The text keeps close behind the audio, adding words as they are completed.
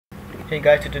Hey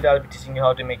guys, so today I'll be teaching you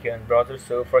how to make your own browser.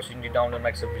 So first you need to download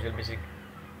Microsoft Visual Basic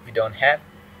if you don't have.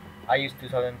 I use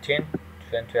 2010,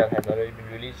 2012 has already been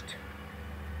released,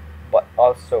 but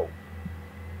also,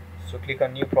 so click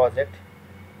on new project,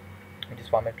 which is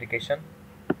Farm application,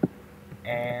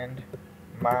 and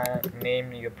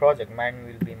name your project. Mine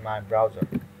will be my browser.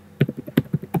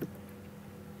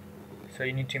 So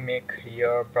you need to make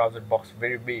your browser box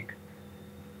very big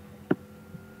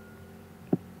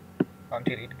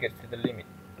until it gets to the limit.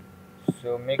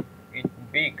 So make it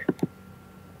big,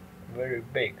 very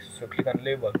big. So click on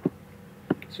label.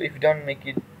 So if you don't make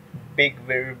it big,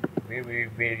 very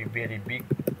big,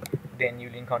 then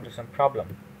you'll encounter some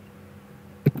problem.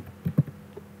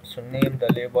 So name the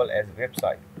label as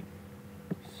website.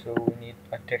 So we need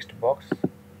a text box.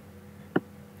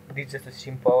 This is just a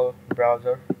simple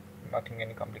browser, nothing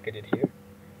any complicated here,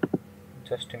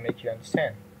 just to make you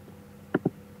understand.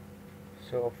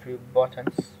 So a few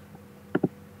buttons.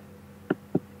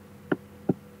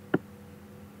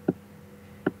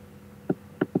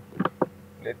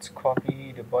 Let's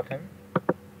copy the button,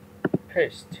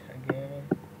 paste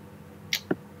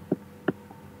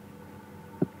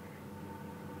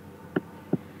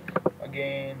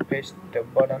again, paste the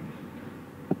button,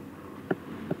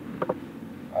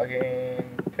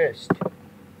 again paste.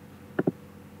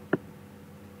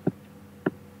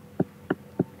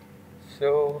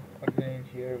 So again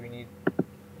here we need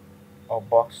a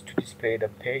box to display the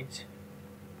page,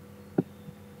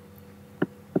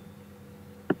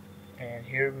 and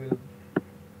here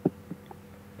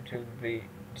it will be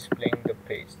displaying the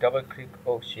page. Double click,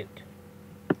 oh shit.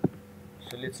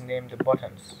 So let's name the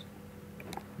buttons.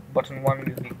 Button 1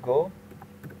 will be go,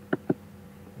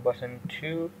 button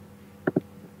 2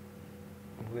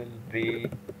 will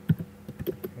be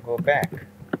go back,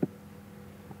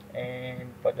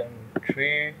 and button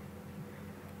 3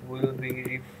 will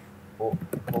be go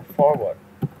forward,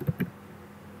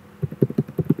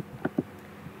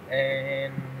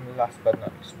 and last but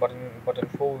not least, button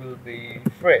 4 will be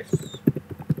refresh.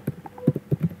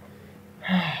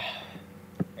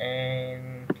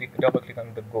 And double click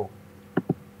on the go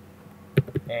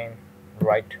and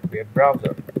write web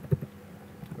browser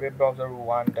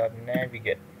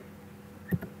 1.navigate,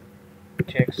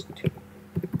 text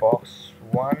box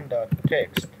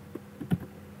 1.text,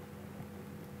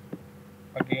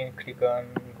 again click on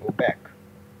go back,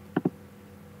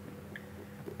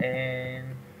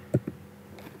 and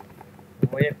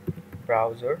web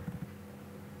browser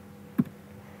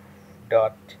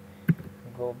dot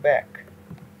go back,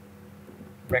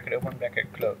 bracket open,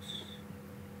 bracket close,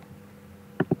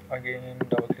 again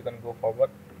double click on go forward,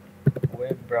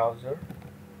 web browser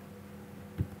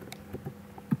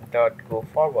dot go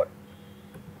forward.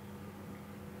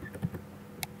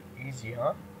 Easy,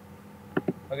 huh?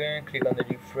 Again click on the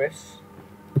refresh,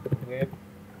 web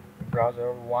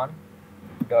browser 1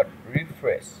 dot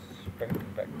refresh,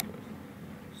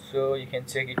 so you can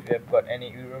check if you have got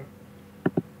any error.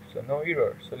 So no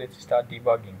error, so let's start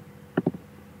debugging.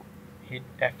 Hit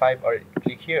F5 or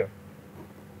click here.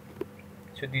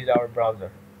 So this is our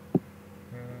browser.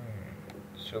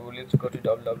 So let's go to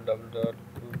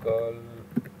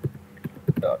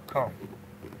www.google.com.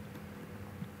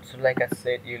 So like I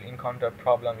said, you'll encounter a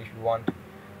problem if you want to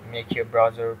make your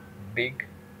browser big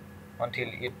until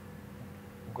it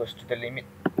goes to the limit.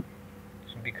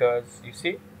 So because you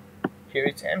see here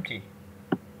it's empty,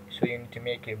 so you need to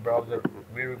make a browser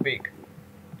very big.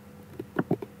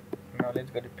 Now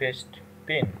let's go to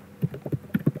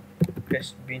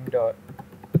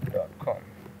pastebin.com.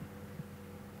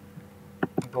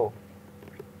 Go.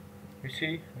 You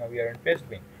see, now we are in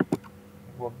pastebin.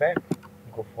 Go back,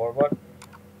 go forward,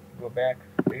 go back,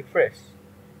 refresh.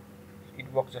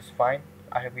 It works just fine.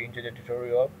 I hope you enjoyed the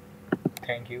tutorial.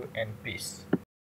 Thank you and peace.